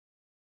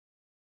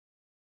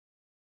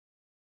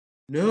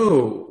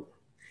No.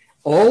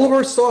 All of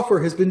our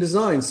software has been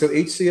designed so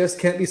HCS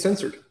can't be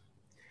censored.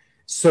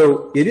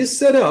 So it is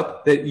set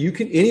up that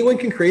anyone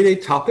can create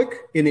a topic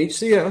in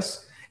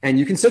HCS and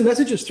you can send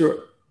messages through it.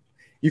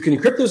 You can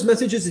encrypt those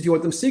messages if you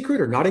want them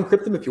secret, or not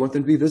encrypt them if you want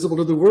them to be visible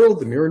to the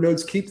world. The mirror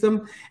nodes keep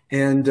them.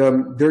 And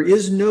there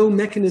is no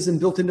mechanism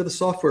built into the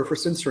software for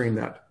censoring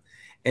that.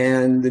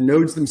 And the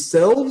nodes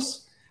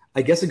themselves,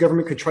 I guess a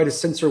government could try to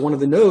censor one of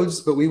the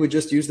nodes, but we would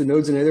just use the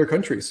nodes in other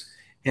countries.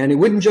 And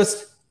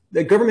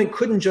the government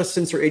couldn't just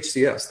censor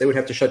HCS. They would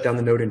have to shut down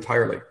the node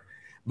entirely.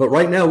 But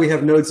right now we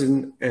have nodes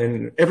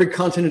in every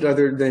continent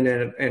other than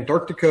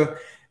Antarctica.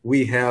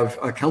 We have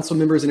council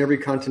members in every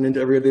continent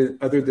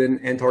other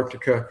than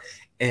Antarctica.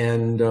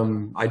 And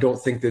I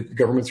don't think that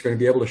governments are going to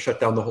be able to shut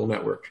down the whole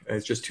network.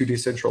 It's just too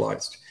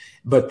decentralized.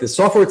 But the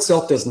software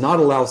itself does not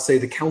allow, say,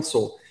 the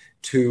council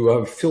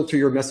to filter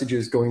your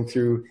messages going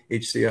through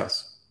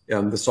HCS.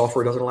 The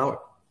software doesn't allow it.